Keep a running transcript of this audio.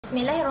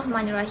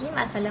Bismillahirrahmanirrahim.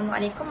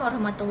 Assalamualaikum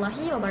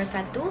warahmatullahi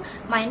wabarakatuh.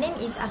 My name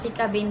is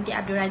Afika binti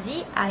Abdul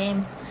Razi. I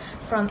am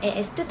from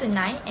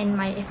AS229 and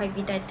my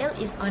FIP title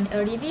is on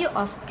a review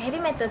of heavy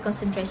metal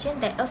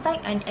concentration that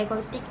affect an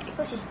aquatic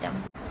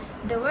ecosystem.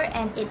 The world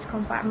and its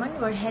compartment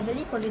were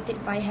heavily polluted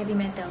by heavy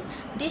metal.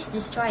 This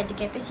destroyed the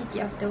capacity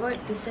of the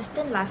world to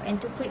sustain life and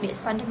to create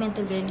its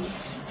fundamental value.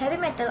 Heavy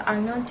metal are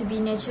known to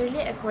be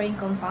naturally occurring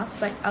compounds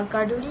but are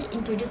gradually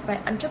introduced by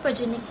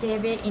anthropogenic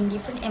behavior in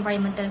different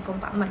environmental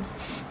compartments.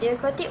 The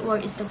aquatic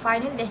world is the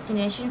final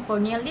destination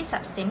for nearly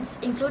substance,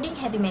 including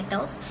heavy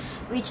metals,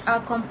 which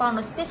are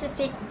compounds of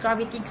specific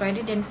gravity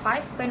greater than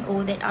 5.0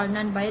 that are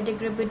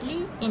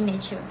non-biodegradably in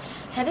nature.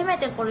 Heavy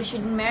metal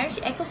pollution in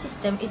marine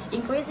ecosystem is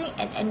increasing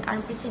at an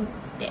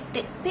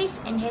unprecedented pace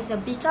and has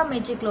become a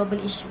major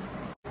global issue.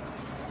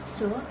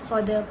 So,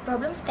 for the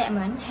problem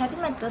statement, heavy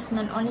metals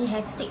not only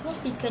have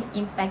significant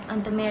impact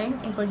on the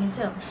marine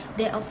organism,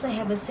 they also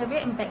have a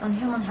severe impact on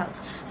human health.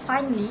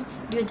 Finally,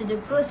 due to the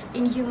growth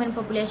in human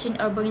population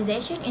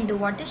urbanization in the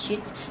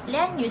watersheds,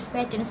 land use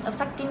patterns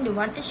affecting the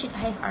watershed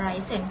have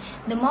arisen.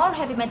 The more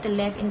heavy metal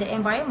left in the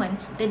environment,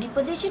 the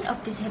deposition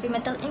of this heavy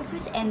metal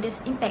increase and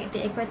this impact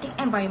the aquatic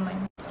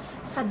environment.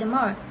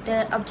 Furthermore,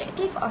 the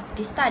objective of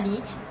this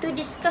study to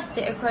discuss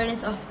the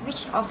occurrence of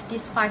which of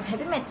these 5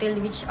 heavy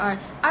metals, which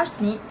are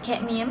arsenic,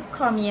 cadmium,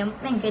 chromium,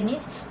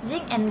 manganese,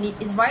 zinc, and lead,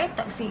 is very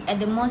toxic at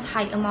the most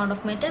high amount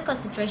of metal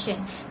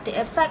concentration, the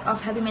effect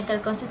of heavy metal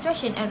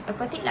concentration on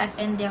aquatic life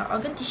and their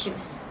organ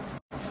tissues.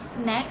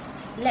 Next,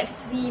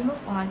 let's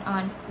move on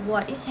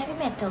what is heavy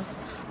metals.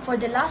 For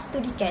the last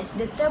 2 decades,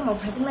 the term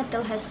of heavy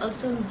metal has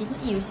also been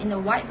used in a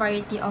wide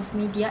variety of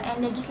media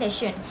and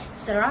legislation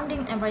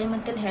surrounding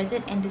environmental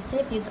hazard and the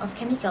safe use of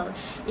chemical.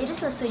 It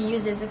is also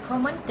used as a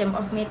common term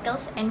of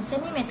metals and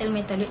semi-metal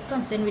metalloid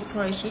concerned with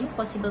corrosion,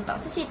 possible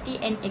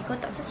toxicity, and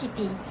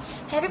ecotoxicity.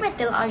 Heavy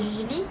metals are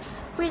usually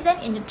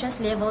present in the trace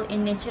level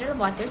in natural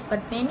waters,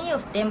 but many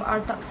of them are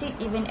toxic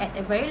even at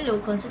a very low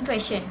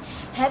concentration.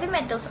 Heavy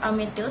metals are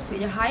metals with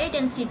a higher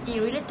density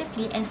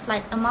relatively and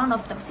slight amount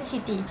of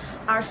toxicity.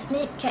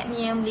 Arsenic,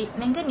 cadmium, lead,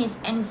 manganese,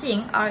 and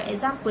zinc are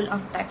examples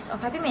of types of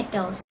heavy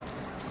metals.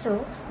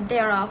 So,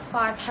 there are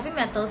 5 heavy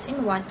metals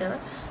in water.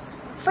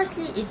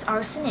 Firstly is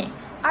arsenic.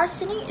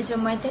 Arsenic is a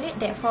metalloid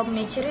that forms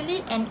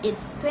naturally and is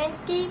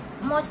 20th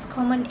most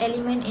common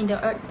element in the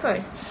earth's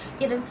crust.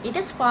 It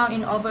is found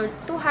in over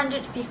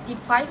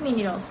 255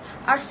 minerals.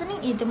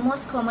 Arsenic is the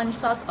most common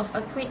source of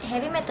acute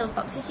heavy metal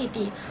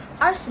toxicity.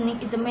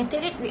 Arsenic is a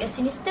metalloid with a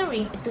sinister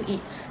ring to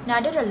it.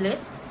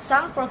 Nevertheless,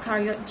 some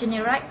prokaryotes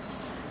generate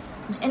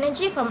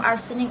energy from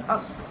arsenic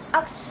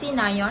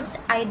oxynions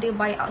either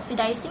by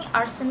oxidizing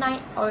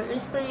arsenide or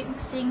respiring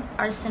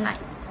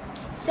arsenide.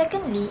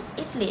 Secondly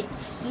is lead.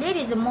 Lead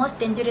is the most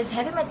dangerous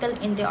heavy metal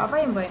in the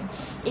environment.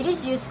 It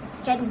is used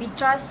can be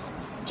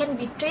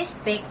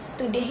traced back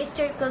to the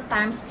historical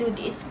times due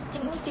to its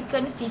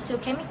significant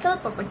physiochemical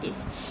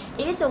properties.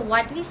 It is a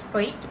widely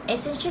spread,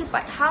 essential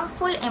but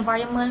harmful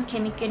environmental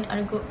chemical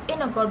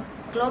in a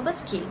global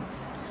scale.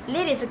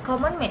 Lead is a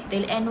common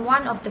metal and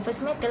one of the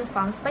first metals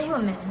found by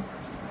humans.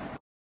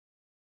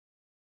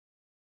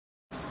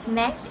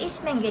 Next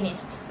is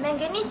manganese.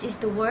 Manganese is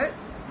the world's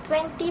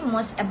 20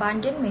 most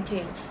abundant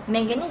material.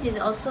 Manganese is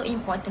also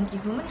important in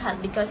human health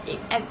because it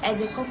acts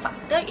as a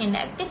cofactor in the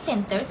active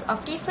centers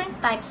of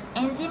different types of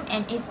enzymes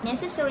and is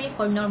necessary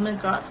for normal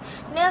growth,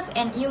 nerve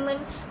and human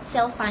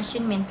cell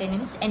function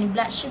maintenance, and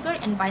blood sugar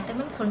and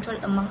vitamin control,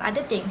 among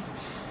other things.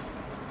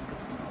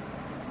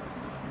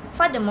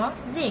 Furthermore,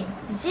 zinc.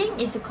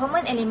 Zinc is a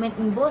common element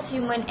in both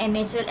human and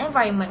natural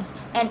environments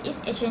and is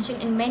essential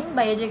in many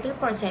biological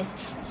processes.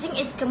 Zinc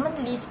is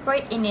commonly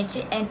spread in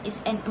nature and is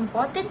an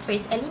important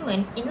trace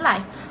element in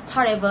life.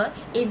 However,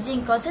 if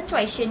zinc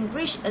concentration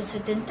reaches a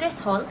certain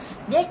threshold,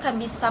 there can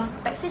be some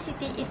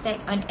toxicity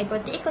effect on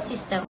aquatic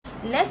ecosystem.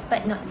 Last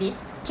but not least,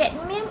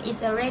 cadmium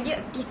is a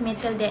radioactive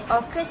metal that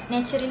occurs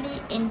naturally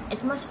in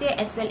atmosphere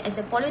as well as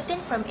a pollutant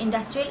from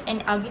industrial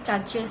and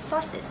agricultural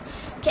sources.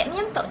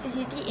 Cadmium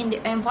toxicity in the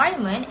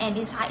environment and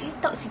its highly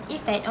toxic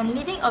effect on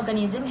living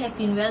organisms have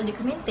been well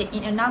documented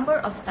in a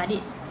number of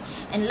studies.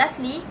 And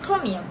lastly,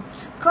 chromium.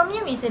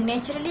 Chromium is a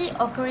naturally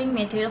occurring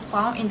material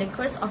found in the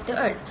crust of the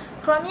earth.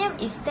 Chromium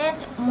is the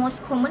 10th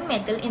most common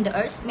metal in the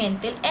earth's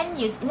mantle and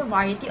used in a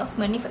variety of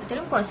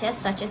manufacturing processes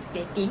such as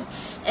plating,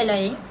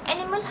 alloying,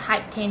 animal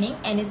hide tanning,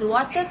 and is a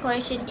water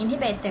corrosion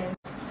inhibitor.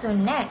 So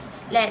next,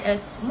 let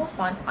us move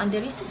on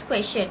the research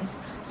questions.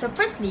 So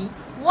firstly,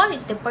 what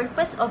is the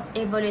purpose of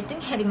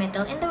evaluating heavy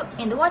metal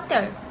in the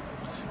water?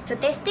 So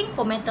testing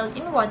for metal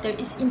in water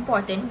is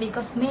important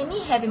because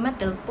many heavy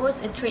metals pose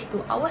a threat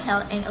to our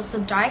health and also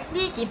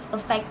directly give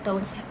effect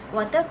towards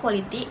water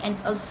quality and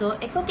also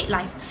aquatic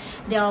life.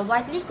 They are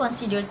widely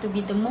considered to be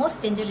the most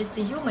dangerous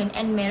to human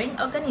and marine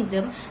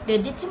organisms. The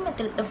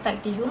detrimental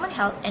effect to human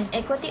health and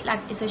aquatic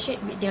life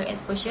associated with their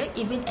exposure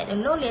even at a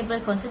low level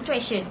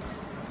concentrations.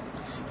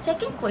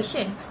 Second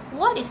question,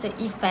 what is the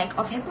effect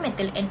of heavy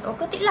metal on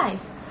aquatic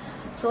life?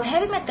 So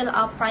heavy metals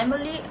are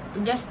primarily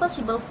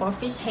responsible for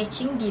fish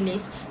hatching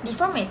delays,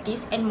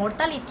 deformities, and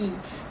mortality.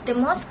 The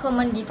most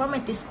common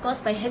deformities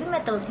caused by heavy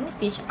metal in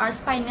fish are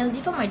spinal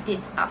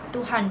deformities, up to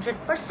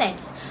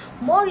 100%.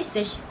 More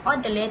research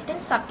on the latent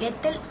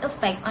sublethal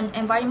effect on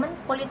environment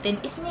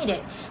pollutant is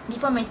needed.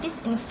 Deformities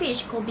in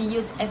fish could be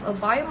used as a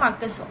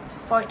biomarkers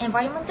for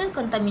environmental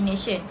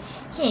contamination.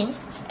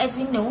 Hence, as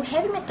we know,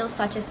 heavy metals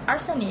such as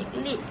arsenic,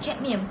 lead,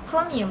 cadmium,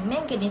 chromium,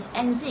 manganese,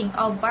 and zinc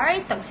are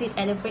very toxic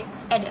at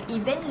an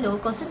even low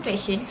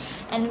concentration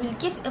and will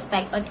give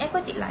effect on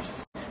aquatic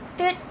life.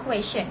 Third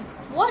question.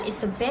 What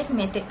is the best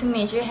method to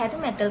measure heavy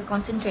metal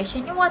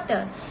concentration in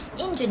water?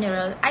 In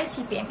general,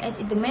 ICP-MS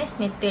is the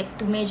best method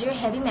to measure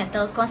heavy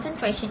metal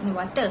concentration in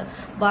water,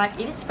 but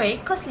it is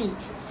very costly.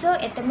 So,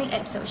 atomic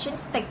absorption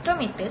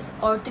spectrometers,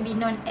 or to be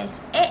known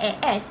as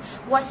AAS,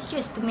 was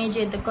used to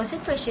measure the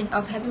concentration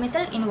of heavy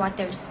metal in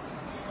waters.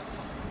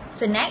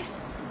 So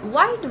next,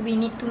 why do we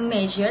need to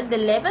measure the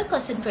level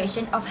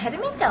concentration of heavy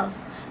metals?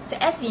 So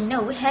as we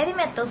know, heavy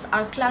metals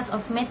are a class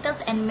of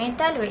metals and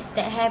metalloids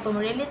that have a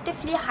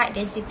relatively high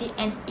density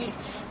and even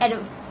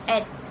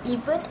at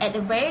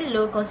very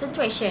low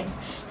concentrations.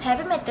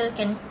 Heavy metal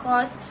can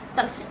cause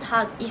toxic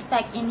health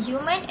effect in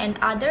human and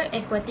other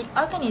aquatic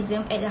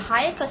organisms at a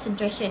higher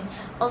concentration.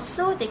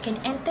 Also, they can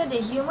enter the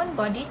human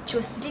body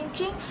through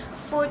drinking,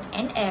 food,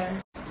 and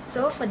air.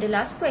 So for the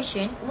last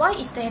question, why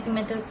is the heavy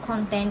metal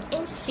content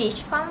in fish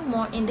found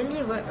more in the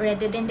liver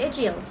rather than the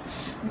gills?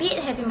 Be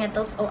it heavy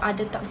metals or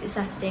other toxic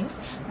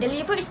substances, the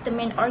liver is the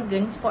main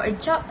organ for a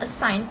job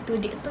assigned to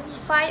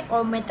detoxify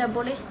or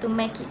metabolize to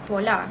make it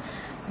polar.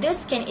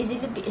 This can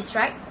easily be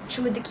extracted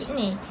through the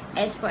kidney.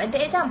 As for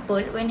the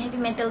example, when heavy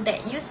metal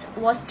that used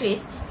was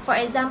traced, for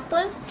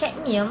example,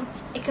 cadmium,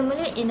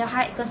 accumulate in a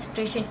high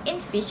concentration in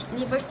fish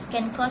livers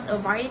can cause a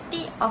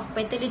variety of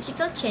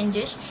pathological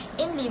changes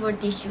in liver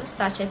tissue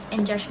such as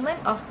enlargement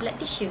of blood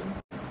tissue.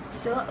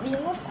 So we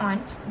move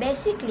on.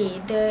 Basically,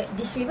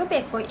 this river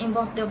paper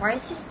involved the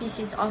various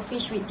species of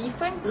fish with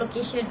different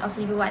location of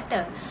river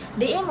water.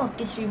 The aim of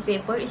this river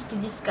paper is to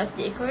discuss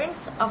the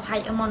occurrence of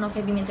high amount of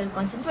heavy metal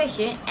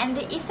concentration and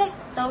the effect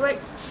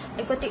towards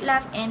aquatic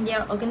life and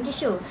their organ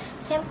tissue.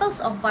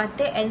 Samples of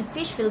water and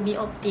fish will be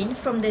obtained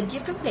from the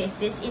different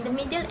places in the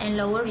middle and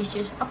lower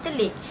reaches of the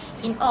lake.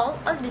 In all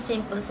the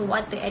samples of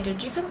water at the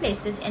different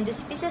places and the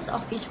species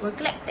of fish were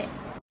collected.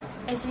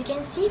 As we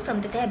can see from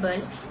the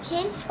table,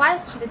 hence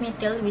 5 heavy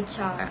metals which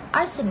are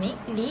arsenic,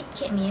 lead,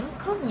 cadmium,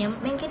 chromium,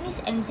 manganese,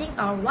 and zinc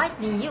are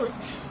widely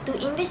used to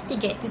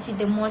investigate to see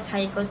the most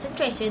high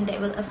concentration that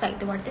will affect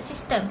the water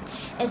system.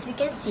 As we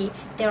can see,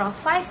 there are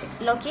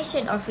 5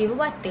 locations of river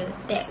water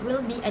that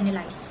will be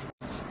analyzed.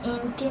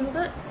 In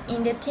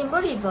the Timber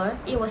River,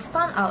 it was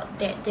found out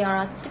that there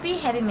are 3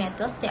 heavy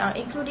metals that are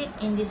included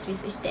in this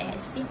research that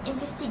has been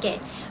investigated.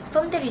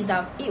 From the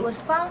result, it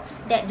was found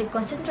that the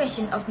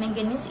concentration of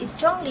manganese is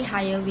strongly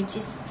higher, which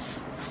is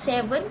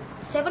 716.7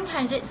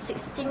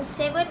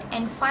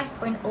 and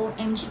 5.0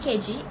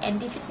 mg/kg, and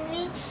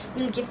definitely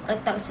will give a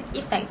toxic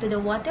effect to the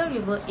water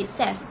river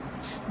itself.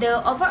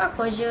 The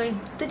overexposure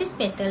to this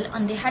metal,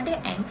 on the other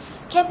hand,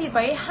 can be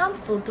very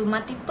harmful to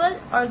multiple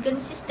organ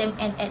systems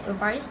and at a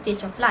various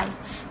stage of life.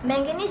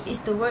 Manganese is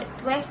the world's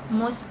 12th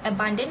most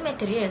abundant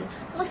material.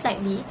 Most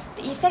likely,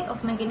 the effect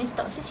of manganese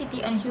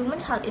toxicity on human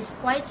health is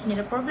quite a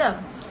general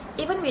problem.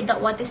 Even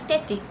without water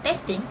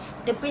testing,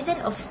 the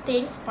presence of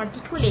stains,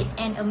 particulate,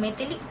 and a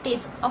metallic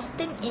taste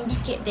often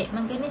indicate that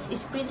manganese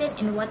is present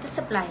in water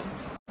supply.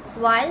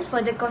 While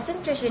for the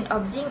concentration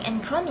of zinc and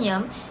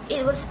chromium,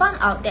 it was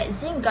found out that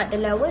zinc got the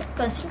lower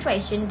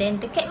concentration than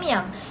the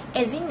cadmium.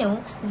 As we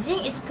know,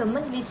 zinc is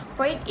commonly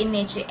spread in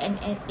nature and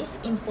is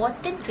an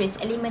important trace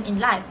element in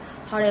life.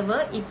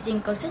 However, if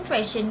zinc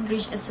concentration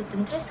reaches a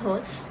certain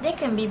threshold, there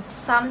can be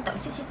some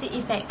toxicity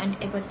effect on the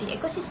aquatic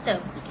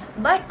ecosystem.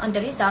 But on the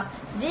result,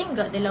 zinc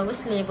got the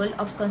lowest level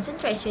of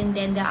concentration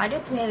than the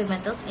other 2 heavy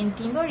metals in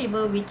Timber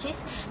River, which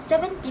is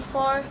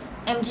 74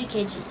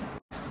 mg/kg.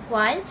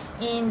 While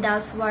in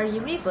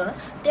Dalswari River,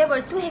 there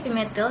were 2 heavy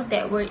metals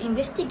that were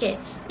investigated.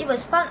 It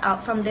was found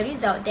out from the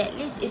result that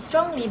lead is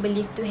strongly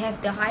believed to have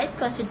the highest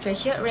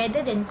concentration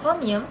rather than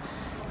chromium.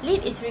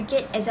 Lead is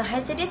regarded as a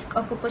hazardous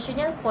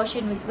occupational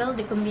portion with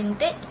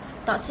well-documented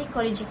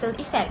toxicological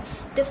effect.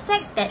 The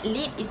fact that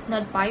lead is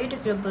not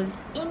biodegradable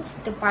is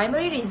the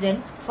primary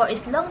reason for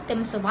its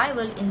long-term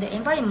survival in the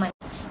environment.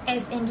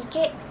 As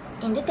indicated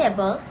in the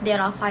table,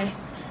 there are 5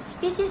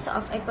 species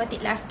of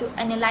aquatic life to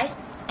analyze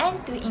and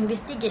to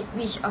investigate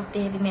which of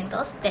the heavy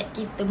metals that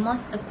give the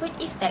most acute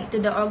effect to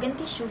the organ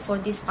tissue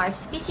for these 5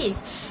 species.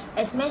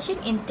 As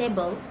mentioned in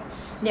table,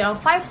 there are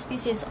 5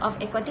 species of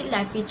aquatic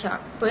life which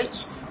are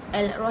perch,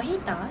 L.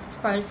 rohita,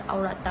 Spars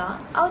aurata,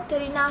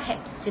 Auterina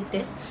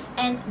hephaestus,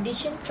 and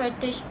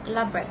Dicentratus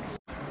labrax.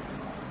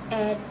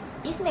 It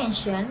is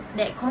mentioned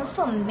that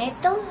confirmed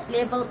metal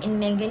level in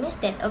manganese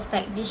that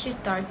affect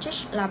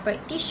Dicentratus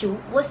labrax tissue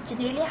was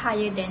generally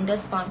higher than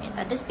those found in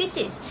other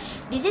species.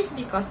 This is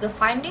because the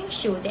findings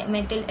show that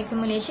metal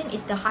accumulation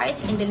is the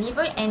highest in the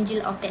liver and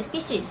gill of that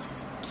species.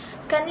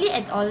 Conley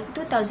et al.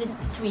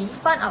 2003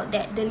 found out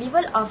that the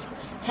level of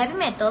heavy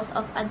metals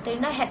of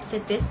Anthraena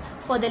hephaestus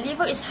for the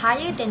liver is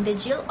higher than the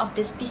GIL of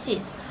the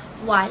species,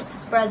 while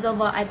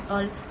Brazova et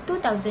al.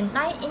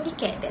 2009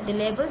 indicate that the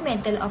level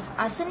metal of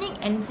arsenic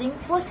and zinc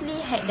bothly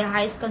had the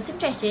highest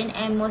concentration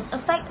and most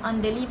effect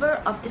on the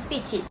liver of the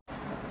species.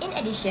 In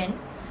addition,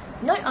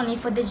 not only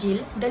for the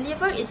GIL, the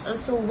liver is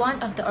also one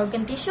of the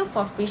organ tissue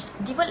for fish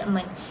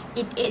development.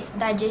 It aids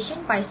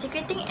digestion by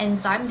secreting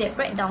enzymes that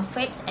break down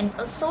fats and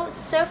also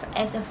serve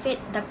as a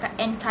fat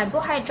and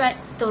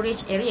carbohydrate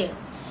storage area.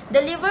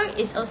 The liver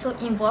is also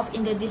involved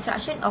in the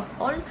destruction of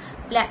all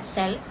blood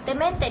cells, the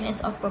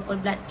maintenance of proper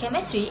blood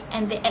chemistry,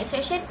 and the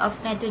extraction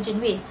of nitrogen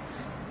waste.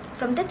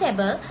 From the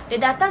table, the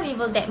data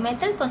revealed that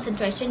metal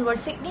concentration were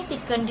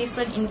significantly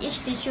different in each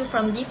tissue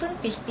from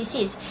different fish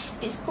species.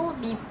 This could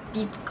be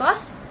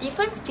because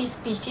different fish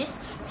species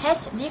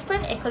has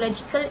different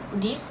ecological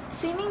needs,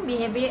 swimming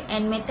behavior,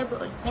 and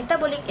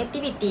metabolic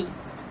activity.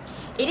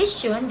 It is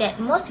shown that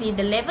mostly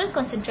the level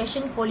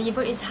concentration for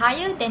liver is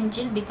higher than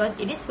GIL because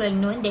it is well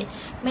known that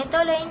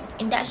metalloid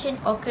induction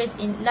occurs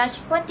in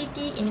large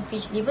quantity in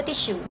fish liver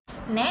tissue.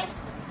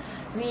 Next,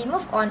 we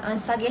move on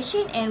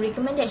suggestion and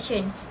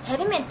recommendation.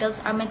 Heavy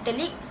metals are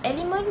metallic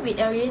elements with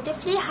a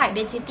relatively high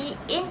density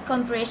in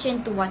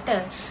comparison to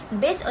water.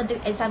 Based on the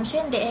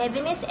assumption that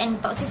heaviness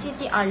and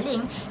toxicity are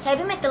linked,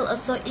 heavy metals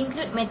also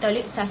include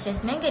metalloids such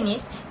as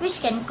manganese, which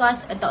can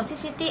cause a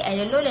toxicity at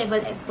a low level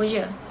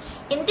exposure.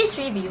 In this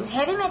review,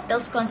 heavy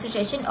metals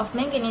concentration of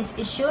manganese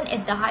is shown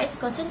as the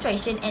highest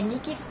concentration and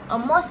it gives a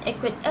most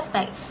acute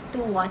effect to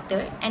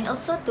water and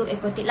also to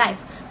aquatic life.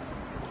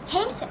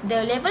 Hence,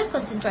 the level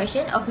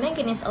concentration of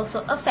manganese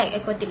also affect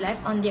aquatic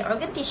life on their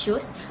organ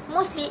tissues,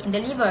 mostly in the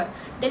liver.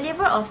 The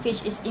liver of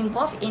fish is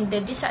involved in the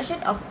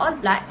destruction of all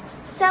blood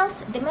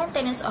cells, the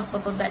maintenance of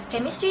proper blood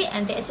chemistry,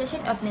 and the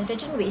extraction of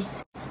nitrogen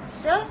waste.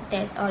 So,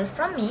 that's all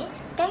from me.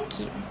 Thank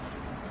you.